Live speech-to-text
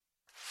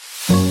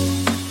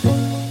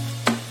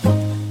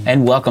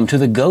and welcome to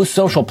the Go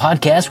Social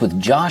podcast with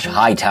Josh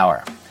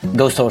Hightower.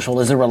 Go Social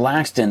is a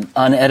relaxed and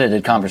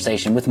unedited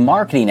conversation with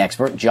marketing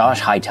expert Josh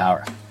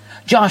Hightower.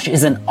 Josh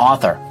is an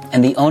author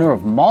and the owner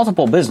of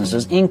multiple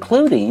businesses,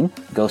 including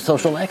Go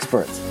Social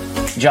Experts.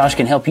 Josh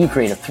can help you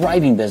create a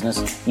thriving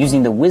business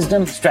using the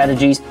wisdom,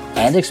 strategies,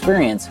 and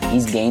experience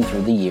he's gained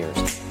through the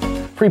years.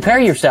 Prepare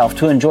yourself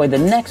to enjoy the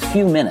next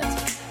few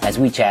minutes as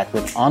we chat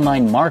with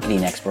online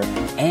marketing expert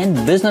and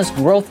business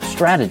growth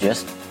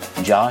strategist,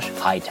 Josh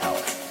Hightower.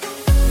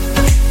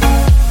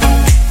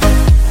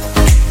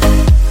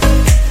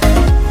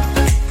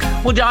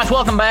 Well, Josh,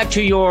 welcome back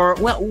to your,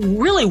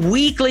 really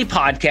weekly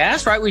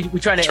podcast, right? We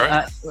try to,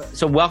 right.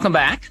 So welcome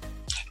back.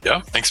 Yeah,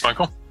 thanks,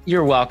 Michael.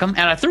 You're welcome.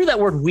 And I threw that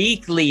word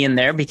weekly in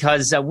there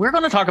because we're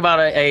going to talk about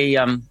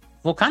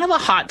kind of a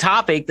hot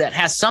topic that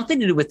has something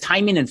to do with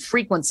timing and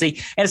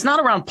frequency. And it's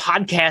not around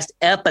podcast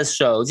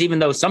episodes, even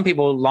though some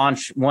people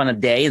launch one a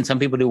day and some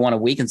people do one a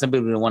week and some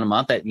people do one a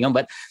month,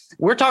 but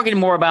we're talking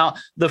more about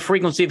the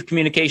frequency of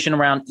communication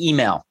around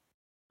email.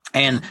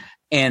 And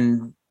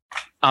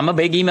I'm a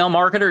big email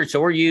marketer.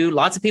 So are you.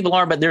 Lots of people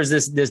are, but there's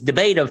this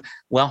debate of,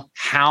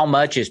 how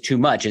much is too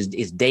much?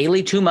 Is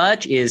daily too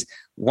much? Is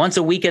once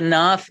a week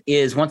enough?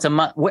 Is once a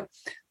month?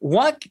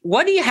 What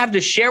do you have to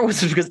share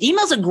with us? Because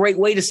email's a great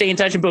way to stay in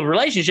touch and build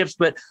relationships.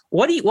 But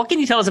what can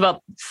you tell us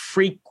about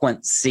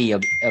frequency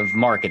of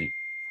marketing?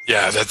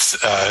 Yeah,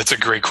 it's a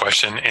great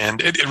question.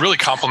 And it really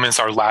complements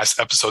our last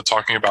episode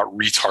talking about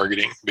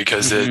retargeting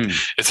because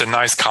it's a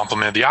nice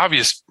complement. The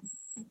obvious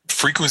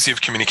frequency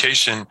of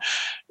communication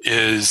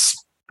is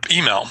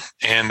email,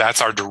 and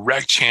that's our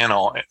direct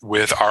channel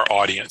with our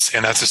audience.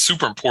 And that's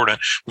super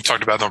important. We've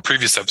talked about on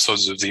previous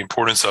episodes of the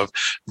importance of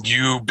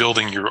you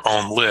building your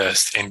own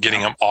list and getting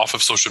them off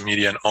of social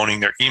media and owning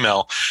their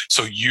email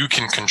so you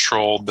can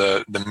control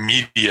the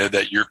media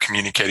that you're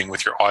communicating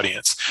with your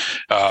audience.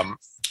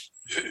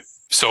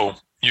 So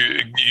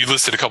you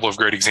listed a couple of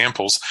great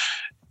examples.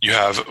 You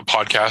have a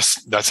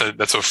podcast. That's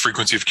a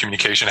frequency of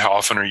communication. How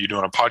often are you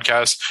doing a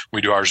podcast?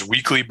 We do ours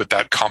weekly, but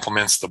that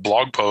complements the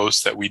blog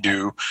posts that we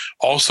do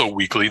also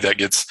weekly.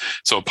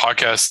 So a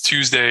podcast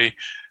Tuesday,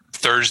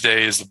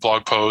 Thursday is the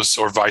blog post,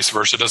 or vice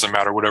versa. It doesn't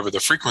matter, whatever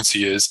the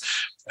frequency is.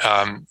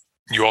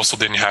 You also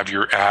didn't have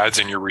your ads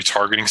and your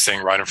retargeting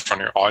staying right in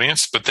front of your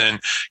audience. But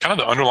then kind of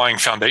the underlying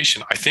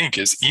foundation, I think,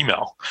 is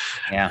email.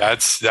 Yeah. That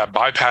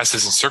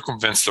bypasses and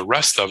circumvents the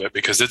rest of it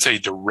because it's a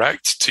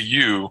direct to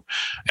you,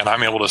 and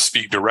I'm able to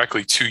speak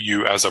directly to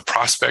you as a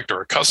prospect or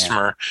a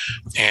customer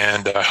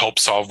and help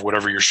solve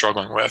whatever you're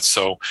struggling with.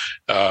 So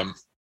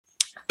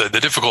the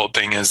difficult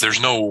thing is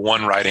there's no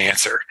one right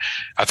answer.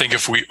 I think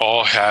if we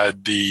all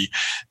had the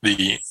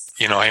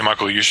hey,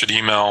 Michael, you should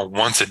email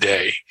once a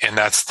day, and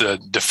that's the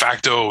de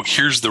facto,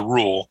 here's the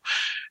rule,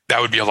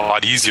 that would be a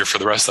lot easier for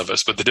the rest of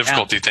us. But the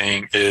difficulty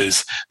thing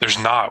is there's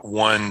not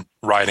one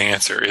right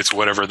answer. It's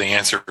whatever the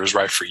answer is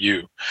right for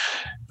you.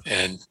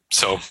 And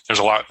so there's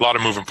a lot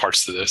of moving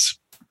parts to this.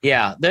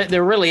 Yeah,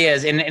 there really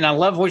is. And I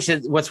love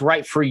what's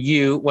right for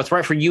you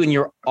and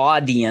your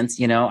audience.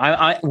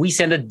 We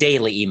send a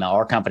daily email,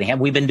 our company.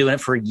 We've been doing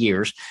it for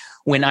years.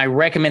 When I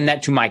recommend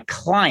that to my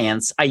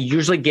clients, I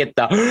usually get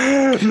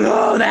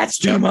no, that's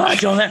too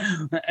much on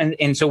that.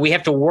 And so we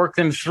have to work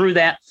them through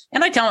that.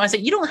 And I tell them, I say,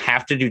 you don't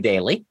have to do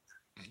daily.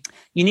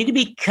 You need to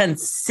be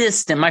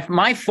consistent.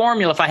 My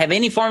formula, if I have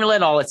any formula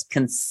at all, it's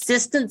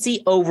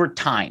consistency over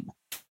time.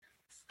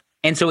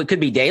 And so it could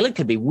be daily, it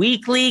could be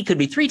weekly, it could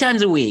be 3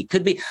 times a week,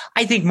 could be,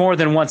 I think, more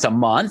than once a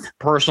month,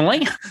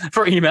 personally,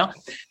 for email,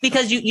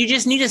 because you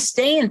just need to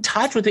stay in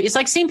touch with it. It's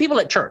like seeing people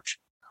at church.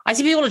 I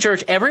see people at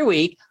church every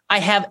week. I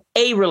have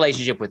a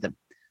relationship with them.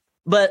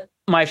 But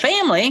my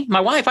family,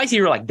 my wife, I see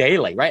her like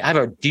daily, right? I have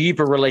a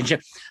deeper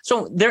relationship.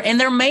 So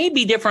there may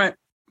be different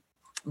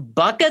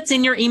buckets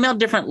in your email,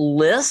 different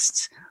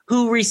lists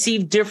who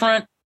receive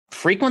different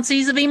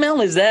frequencies of email.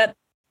 Is that?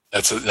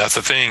 That's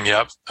a thing.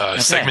 Yep. Okay.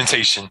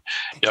 Segmentation.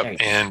 Yep. Okay.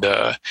 And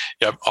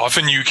yep.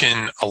 Often you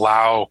can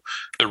allow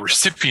the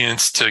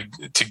recipients to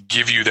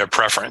give you their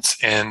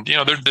preference. And,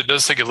 there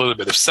does take a little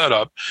bit of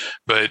setup,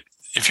 but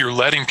if you're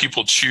letting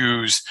people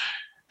choose,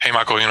 hey,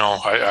 Michael,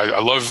 I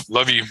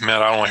love you,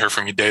 man. I don't want to hear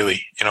from you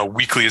daily.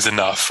 Weekly is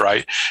enough,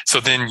 right? So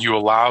then you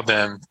allow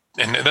them,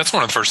 and that's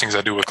one of the first things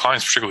I do with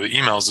clients, particularly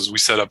emails, is we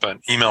set up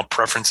an email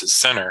preferences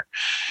center.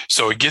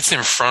 So it gets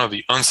in front of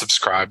the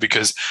unsubscribe,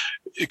 because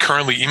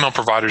currently email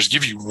providers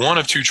give you one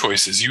of two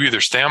choices. You either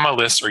stay on my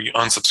list or you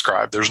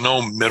unsubscribe. There's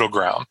no middle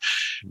ground.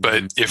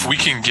 But if we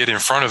can get in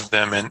front of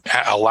them and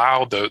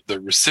allow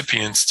the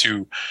recipients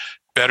to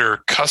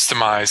better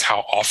customize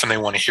how often they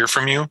want to hear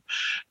from you,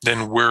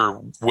 then we're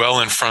well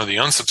in front of the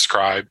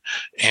unsubscribe,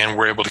 and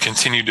we're able to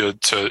continue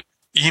to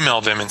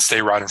email them and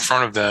stay right in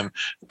front of them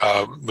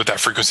with that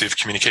frequency of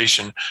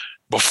communication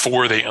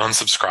before they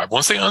unsubscribe.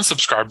 Once they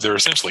unsubscribe, they're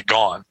essentially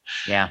gone.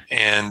 Yeah.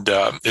 And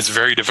it's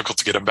very difficult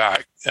to get them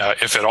back,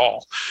 if at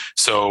all.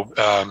 So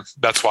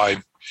that's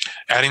why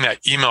adding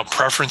that email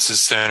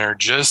preferences center,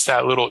 just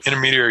that little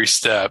intermediary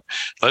step,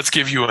 let's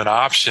give you an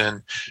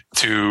option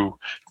to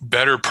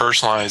better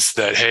personalize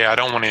that. Hey, I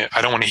don't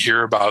want to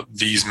hear about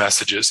these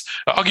messages.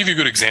 I'll give you a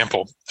good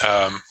example.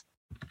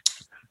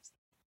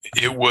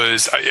 It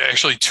was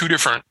actually two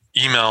different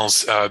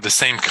emails, the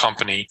same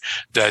company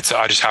that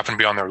I just happened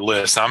to be on their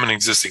list. I'm an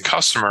existing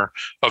customer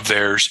of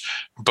theirs,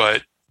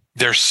 but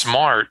they're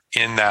smart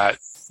in that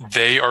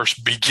they are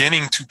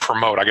beginning to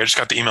promote. I just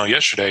got the email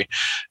yesterday.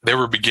 They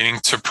were beginning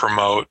to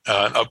promote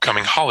an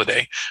upcoming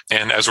holiday.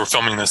 And as we're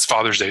filming this,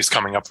 Father's Day is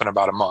coming up in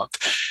about a month.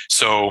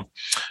 So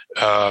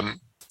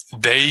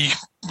they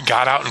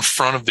got out in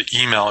front of the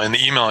email, and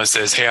the email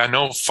says, hey, I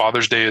know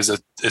Father's Day is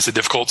a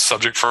difficult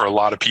subject for a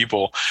lot of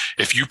people.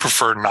 If you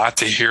prefer not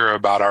to hear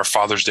about our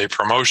Father's Day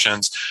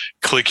promotions,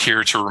 click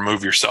here to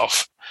remove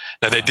yourself.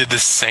 Now, they did the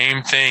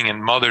same thing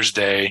in Mother's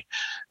Day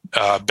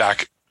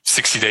back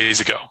 60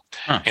 days ago.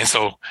 And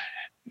so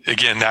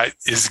again, that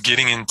is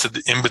getting into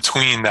the in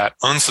between that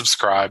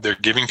unsubscribe. They're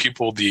giving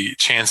people the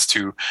chance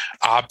to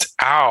opt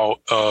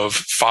out of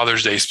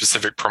Father's Day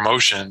specific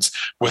promotions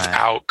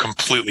without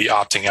completely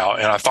opting out.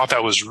 And I thought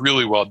that was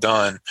really well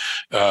done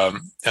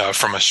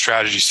from a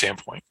strategy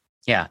standpoint.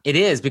 Yeah, it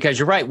is, because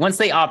you're right. Once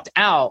they opt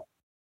out,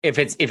 if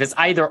it's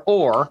either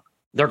or,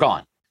 they're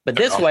gone. But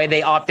this way,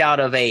 they opt out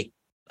of a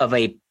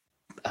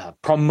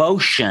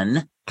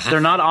promotion. They're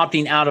not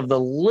opting out of the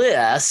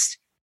list.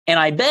 And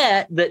I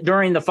bet that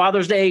during the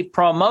Father's Day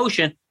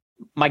promotion,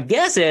 my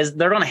guess is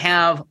they're going to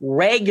have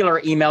regular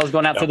emails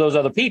going out to those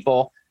other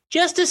people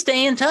just to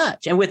stay in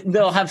touch. And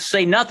they'll have to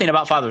say nothing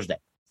about Father's Day.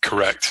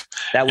 Correct.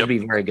 That would be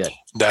very good.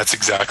 That's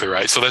exactly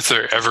right. So that's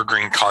their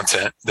evergreen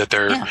content that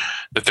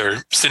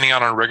they're sending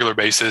out on a regular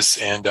basis.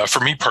 And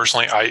for me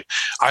personally,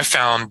 I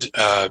found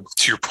to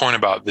your point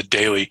about the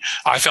daily,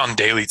 I found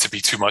daily to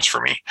be too much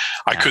for me.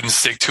 I couldn't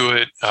stick to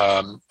it.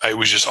 It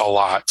was just a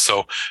lot.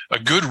 So a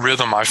good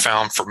rhythm I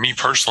found for me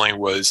personally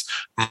was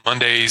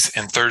Mondays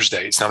and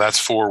Thursdays. Now that's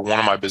for one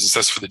of my business.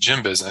 That's for the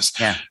gym business.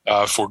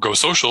 For Go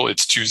Social,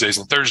 it's Tuesdays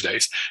and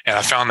Thursdays. And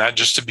I found that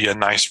just to be a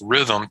nice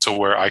rhythm to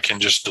where I can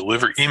just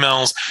deliver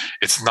emails.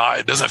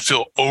 It doesn't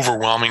feel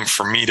overwhelming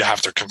for me to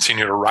have to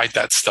continue to write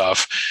that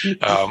stuff,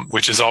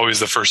 which is always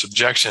the first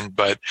objection.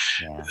 But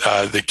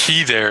the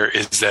key there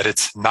is that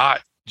it's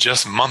not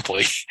just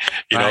monthly.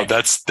 You know,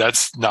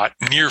 that's not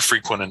near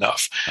frequent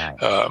enough.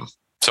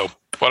 So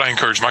what I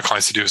encourage my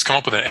clients to do is come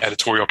up with an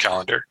editorial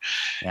calendar.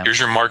 Here's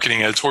your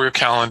marketing editorial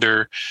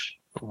calendar.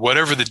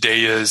 Whatever the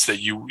day is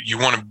that you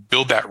want to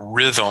build that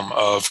rhythm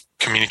of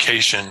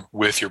communication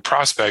with your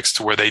prospects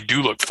to where they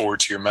do look forward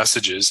to your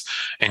messages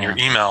and your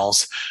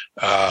emails,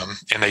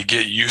 and they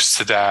get used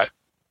to that.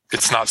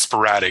 It's not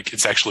sporadic.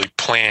 It's actually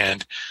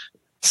planned.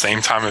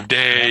 Same time of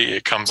day.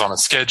 It comes on a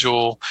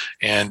schedule,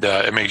 and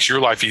it makes your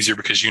life easier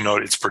because you know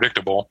it's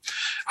predictable.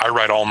 I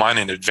write all mine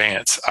in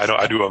advance.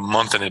 I do a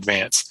month in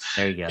advance.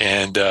 There you go.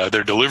 And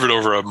they're delivered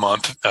over a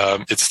month.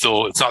 It's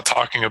not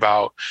talking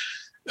about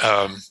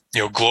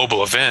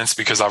global events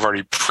because I've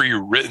already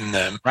pre-written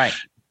them. Right.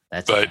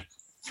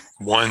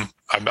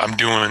 I'm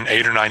doing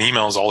 8 or 9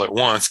 emails all at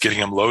once, getting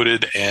them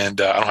loaded, and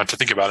I don't have to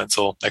think about it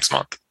until next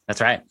month. That's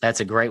right. That's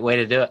a great way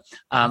to do it.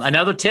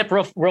 Another tip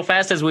real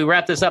fast as we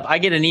wrap this up. I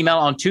get an email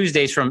on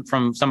Tuesdays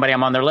from somebody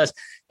I'm on their list,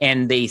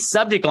 and the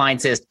subject line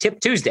says Tip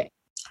Tuesday.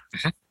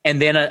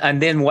 And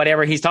then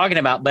whatever he's talking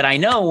about. But I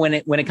know when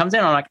it comes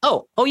in, I'm like,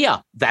 oh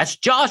yeah, that's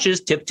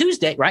Josh's Tip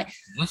Tuesday, right?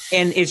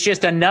 And it's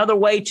just another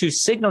way to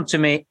signal to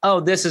me, oh,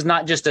 this is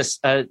not just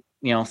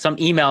some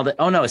email that,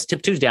 oh no, it's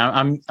Tip Tuesday.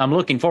 I'm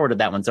looking forward to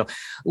that one. So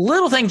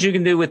little things you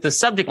can do with the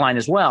subject line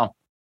as well,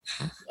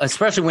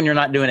 especially when you're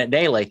not doing it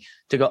daily,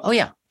 to go, oh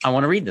yeah, I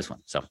want to read this one.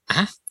 So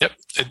yep,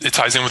 it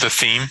ties in with a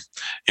theme.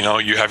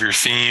 You have your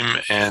theme,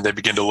 and they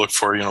begin to look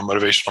for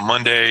Motivational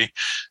Monday,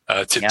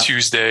 Tip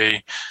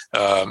Tuesday,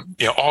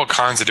 all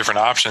kinds of different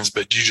options.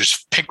 But you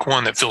just pick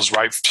one that feels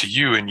right to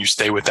you, and you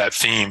stay with that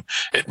theme.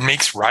 It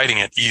makes writing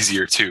it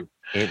easier too.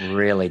 It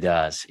really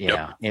does.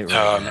 Yeah. It really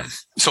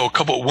does. So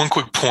one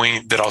quick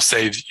point that I'll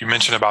say, you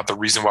mentioned about the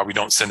reason why we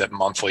don't send it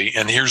monthly.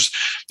 And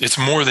it's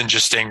more than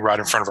just staying right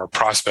in front of our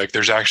prospect.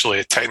 There's actually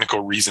a technical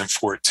reason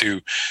for it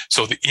too.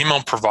 So the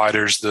email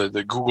providers, the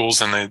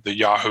Googles and the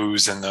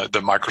Yahoos and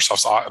the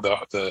Microsofts,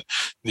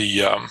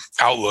 the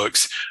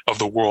Outlooks of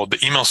the world,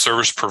 the email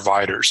service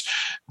providers,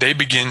 they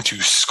begin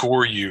to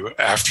score you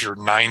after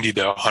 90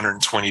 to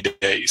 120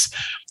 days.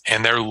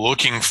 And they're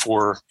looking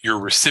for your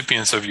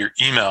recipients of your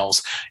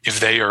emails if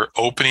they are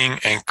opening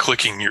and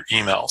clicking your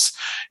emails.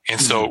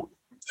 And so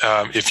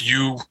if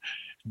you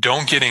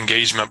don't get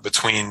engagement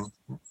between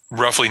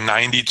roughly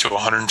 90 to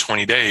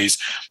 120 days,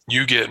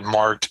 you get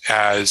marked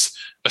as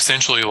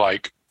essentially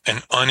like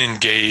an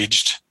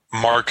unengaged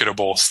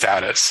marketable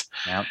status,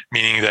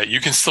 meaning that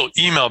you can still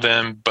email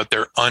them, but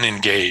they're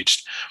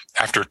unengaged.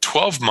 After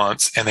 12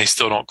 months and they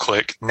still don't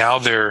click, now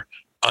they're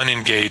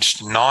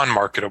unengaged,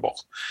 non-marketable.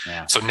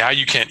 So now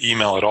you can't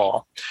email at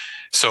all.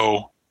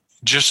 So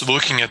just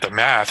looking at the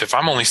math, if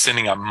I'm only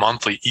sending a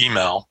monthly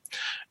email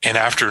and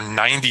after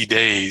 90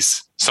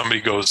 days, somebody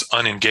goes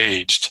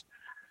unengaged,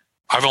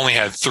 I've only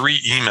had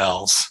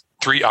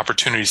 3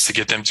 opportunities to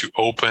get them to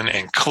open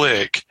and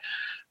click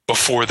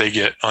before they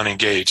get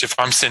unengaged. If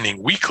I'm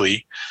sending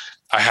weekly,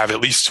 I have at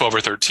least 12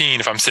 or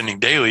 13. If I'm sending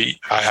daily,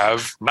 I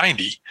have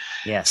 90.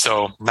 Yes.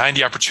 So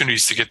 90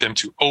 opportunities to get them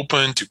to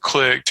open, to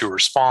click, to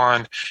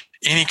respond.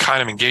 Any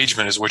kind of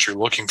engagement is what you're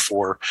looking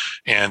for.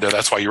 And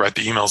that's why you write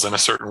the emails in a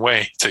certain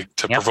way to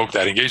provoke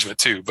that engagement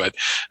too. But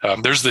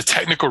there's the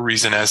technical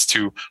reason as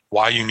to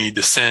why you need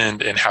to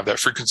send and have that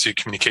frequency of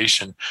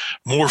communication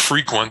more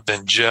frequent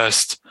than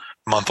just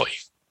monthly.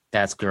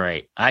 That's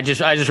great. I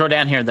just wrote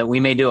down here that we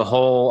may do a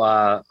whole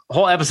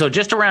episode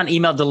just around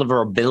email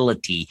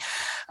deliverability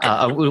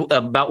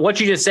about what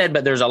you just said,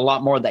 but there's a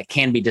lot more that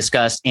can be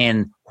discussed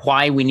in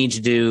why we need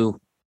to do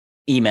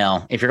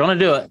email. If you're going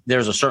to do it,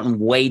 there's a certain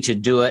way to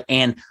do it.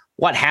 And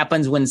what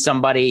happens when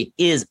somebody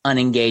is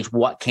unengaged?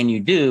 What can you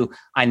do?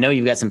 I know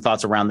you've got some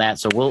thoughts around that.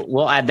 So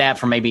we'll add that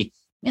for maybe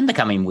in the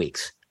coming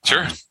weeks.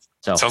 Sure.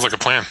 So sounds like a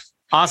plan.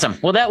 Awesome.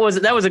 Well, that was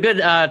a good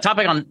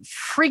topic on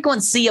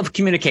frequency of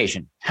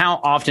communication. How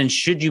often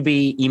should you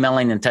be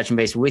emailing and touching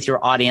base with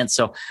your audience?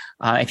 So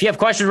if you have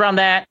questions around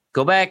that,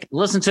 go back,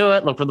 listen to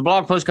it, look for the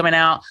blog post coming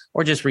out,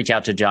 or just reach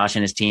out to Josh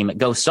and his team at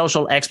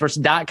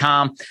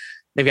GoSocialExperts.com.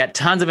 They've got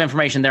tons of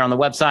information there on the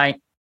website,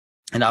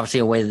 and obviously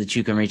a way that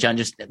you can reach out and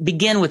just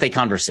begin with a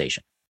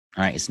conversation.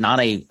 All right. It's not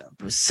a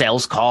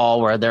sales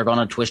call where they're going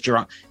to twist your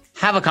arm.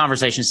 Have a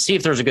conversation, see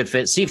if there's a good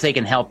fit, see if they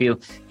can help you,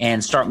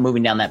 and start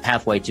moving down that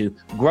pathway to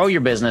grow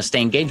your business,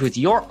 stay engaged with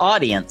your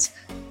audience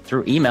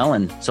through email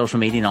and social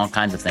media and all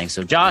kinds of things.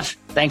 So Josh,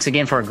 thanks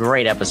again for a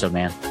great episode,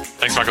 man.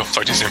 Thanks, Michael.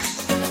 Talk to you soon.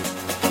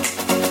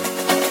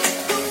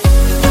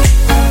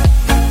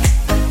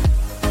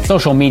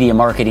 Social media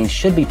marketing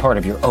should be part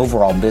of your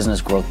overall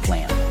business growth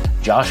plan.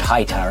 Josh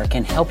Hightower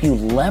can help you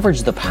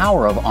leverage the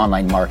power of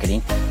online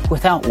marketing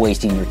without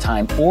wasting your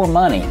time or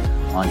money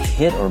on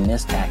hit or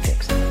miss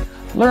tactics.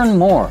 Learn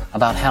more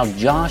about how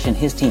Josh and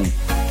his team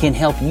can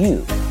help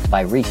you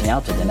by reaching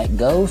out to them at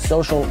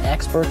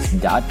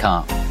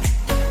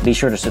GoSocialExperts.com. Be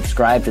sure to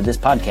subscribe to this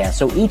podcast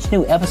so each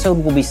new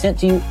episode will be sent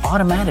to you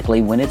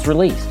automatically when it's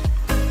released.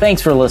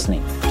 Thanks for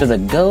listening to the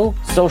Go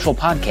Social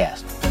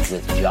Podcast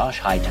with Josh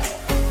Hightower.